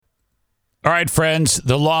All right, friends,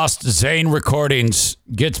 the Lost Zane Recordings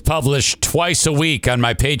gets published twice a week on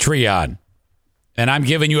my Patreon. And I'm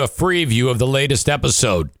giving you a free view of the latest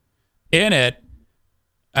episode. In it,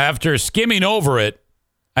 after skimming over it,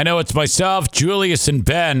 I know it's myself, Julius, and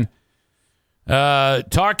Ben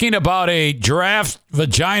talking about a giraffe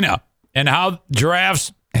vagina and how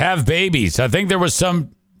giraffes have babies. I think there was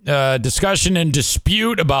some discussion and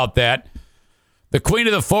dispute about that. The queen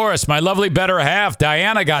of the forest, my lovely better half,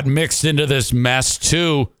 Diana, got mixed into this mess,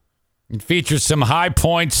 too. It features some high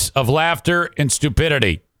points of laughter and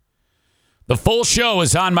stupidity. The full show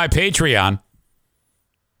is on my Patreon,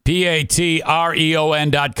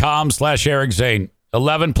 patreon.com/Eric Zane.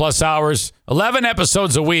 11 plus hours, 11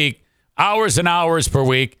 episodes a week, hours and hours per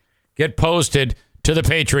week get posted to the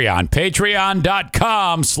Patreon.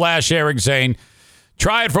 Patreon.com/Eric Zane.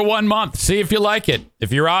 Try it for 1 month. See if you like it.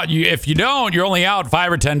 If you're out, if you don't, you're only out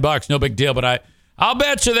 $5 or $10. No big deal. But I'll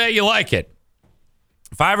bet you that you like it.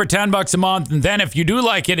 $5 or $10 a month. And then if you do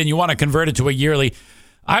like it and you want to convert it to a yearly,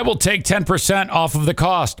 I will take 10% off of the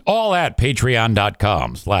cost. All at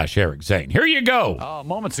patreon.com/Eric Zane. Here you go.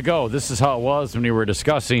 Moments ago, this is how it was when we were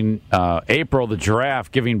discussing April the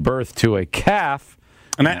giraffe giving birth to a calf.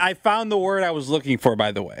 And I found the word I was looking for,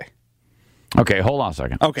 by the way. Okay, hold on a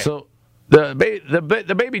second. Okay. So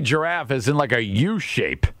the baby giraffe is in like a U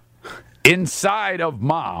shape inside of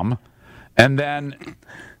mom, and then,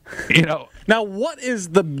 Now, what is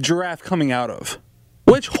the giraffe coming out of?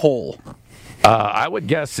 Which hole? I would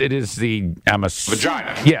guess it is the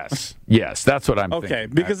vagina. Yes, that's what I'm thinking. Okay,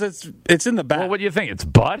 because it's in the back. Well, what do you think? It's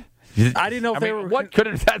butt? I didn't know if they were. What could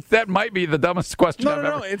it? That might be the dumbest question I've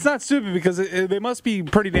ever. No, it's not stupid because they must be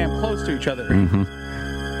pretty damn close to each other. Mm-hmm.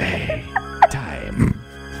 Hey, time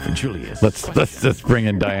for Julius. Let's bring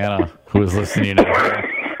in Diana, who is listening at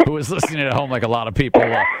home like a lot of people.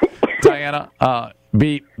 Diana,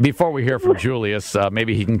 before we hear from Julius,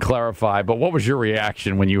 maybe he can clarify. But what was your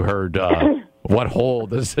reaction when you heard what hole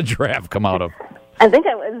does a giraffe come out of? I think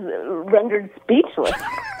I was rendered speechless.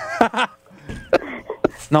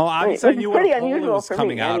 No, obviously I knew what pretty hole it unusual was for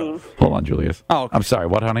coming me. out I mean, of. Hold on, Julius. Oh, okay. I'm sorry.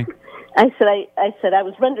 What, honey? I said I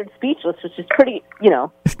was rendered speechless, which is pretty,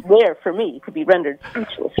 rare for me to be rendered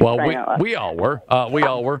speechless. Well, we all were. We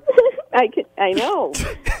all were. I know.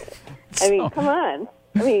 I mean, come on.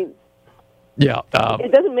 I mean, yeah.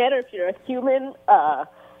 It doesn't matter if you're a human,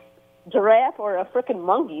 giraffe, or a frickin'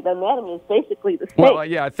 monkey. The anatomy is basically the same. Well,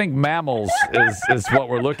 yeah, I think mammals is what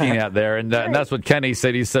we're looking at there, and that's what Kenny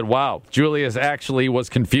said. He said, "Wow, Julius actually was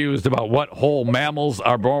confused about what hole mammals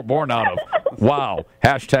are born out of." Wow.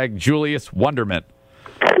 Hashtag Julius Wonderment.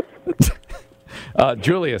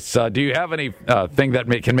 Julius, do you have any thing that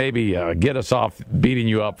can maybe get us off beating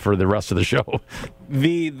you up for the rest of the show?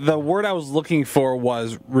 The word I was looking for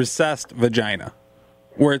was recessed vagina,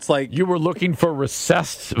 where it's like you were looking for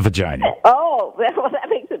recessed vagina. Oh, that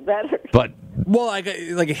makes it better. But like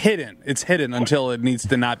hidden. It's hidden until it needs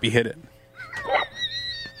to not be hidden.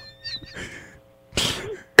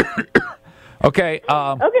 Okay.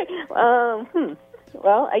 Okay.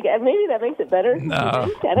 Well, maybe that makes it better. I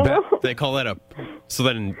don't know. They call that a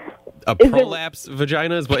prolapse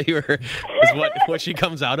vagina is what what she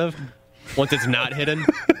comes out of once it's not hidden.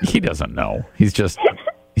 He doesn't know. He doesn't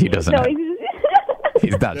know.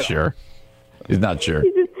 He's not sure. He's not sure.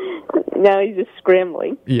 He's just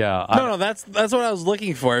scrambling. Yeah. No, that's what I was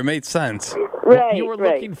looking for. It made sense. Right. You were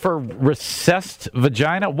looking for recessed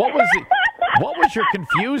vagina? What was it? What was your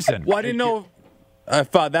confusion? Well, I didn't know. I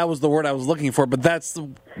thought that was the word I was looking for, but that's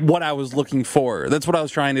what I was looking for. That's what I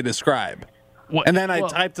was trying to describe. And then I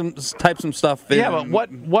typed some stuff in. Yeah,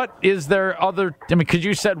 but what is there other... I mean, because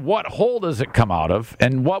you said, what hole does it come out of?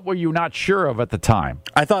 And what were you not sure of at the time?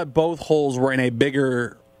 I thought both holes were in a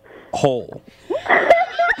bigger hole.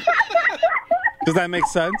 Does that make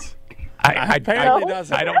sense? Apparently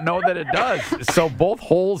doesn't. I don't know that it does. So both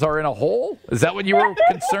holes are in a hole? Is that what you were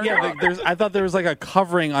concerned about? I thought there was like a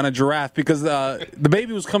covering on a giraffe because the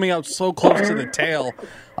baby was coming out so close to the tail.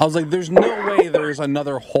 I was like, there's no way there's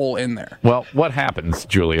another hole in there. Well, what happens,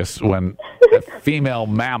 Julius, when a female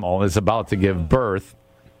mammal is about to give birth?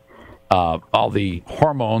 All the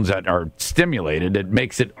hormones that are stimulated, it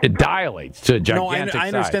dilates to a gigantic I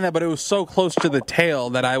understand size. that, but it was so close to the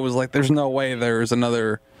tail that I was like, there's no way there's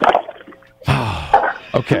another...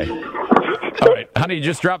 Okay. All right. Honey, you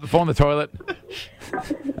just dropped the phone in the toilet.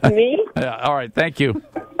 Me? Yeah. All right. Thank you.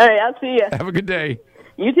 All right. I'll see you. Have a good day.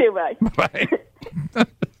 You too. Bye. Bye.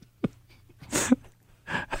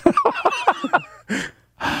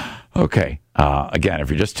 Okay. Again, if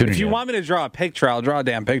you're just tuning in. If you want me to draw a picture, I'll draw a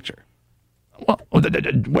damn picture. Well, wait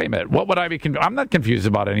a minute. What would I be I'm not confused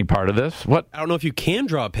about any part of this. What? I don't know if you can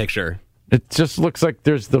draw a picture. It just looks like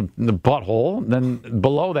there's the butthole. Then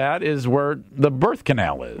below that is where the birth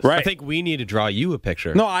canal is. Right. I think we need to draw you a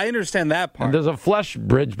picture. No, I understand that part. And there's a flesh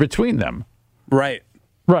bridge between them. Right.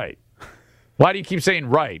 Right. Why do you keep saying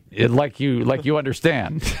right? Like you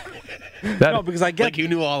understand. No, because I get like you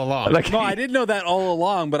knew all along. No, I didn't know that all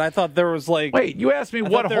along, but I thought there was like. Wait, you asked me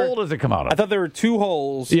what hole does it come out of? I thought there were two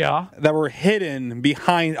holes. That were hidden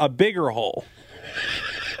behind a bigger hole.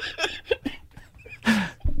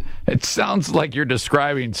 It sounds like you're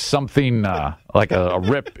describing something like a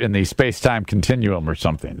rip in the space-time continuum or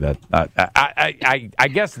something. That I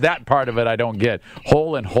guess that part of it I don't get.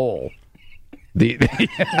 Hole and hole. Ben's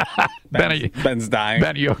dying.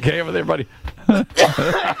 Ben, you okay over there, buddy?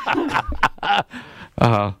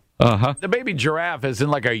 The baby giraffe is in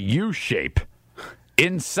like a U shape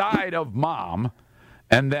inside of mom,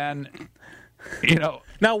 and then,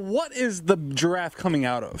 Now, what is the giraffe coming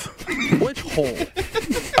out of? Which hole?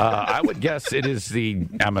 I would guess it is the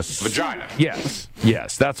vagina. Yes,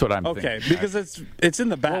 that's what I'm thinking. Okay, because it's in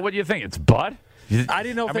the back. Well, what do you think? It's butt? I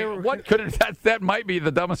didn't know if they were. What could it? That might be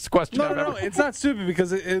the dumbest question I've ever. No, it's not stupid because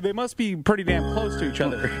they must be pretty damn close to each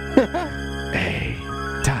other. Hey,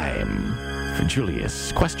 time for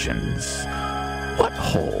Julius questions. What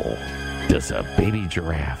hole does a baby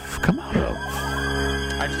giraffe come out of?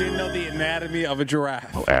 I just didn't know the anatomy of a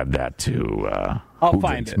giraffe. We'll add that to I'll who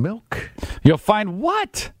find drinks it. Milk. You'll find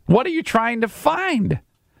what? What are you trying to find?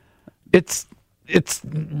 It's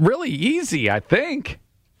really easy, I think.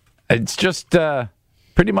 It's just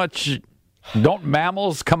pretty much, don't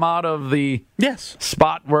mammals come out of the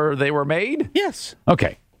spot where they were made? Yes.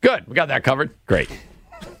 Okay, good. We got that covered. Great.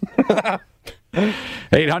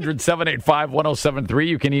 800-785-1073.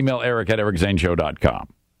 You can email Eric at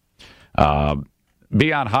ericzaneshow.com.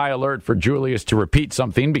 Be on high alert for Julius to repeat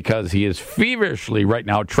something because he is feverishly right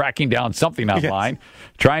now tracking down something online,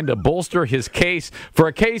 trying to bolster his case for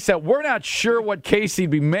a case that we're not sure what case he'd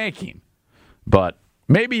be making. But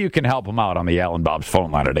maybe you can help him out on the Alan Bob's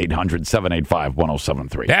phone line at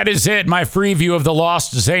 800-785-1073. That is it. My free view of the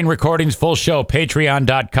Lost Zane Recordings full show,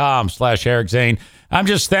 patreon.com/Eric Zane. I'm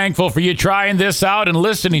just thankful for you trying this out and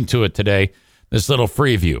listening to it today, this little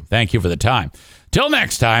free view. Thank you for the time. Till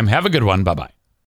next time, have a good one. Bye-bye.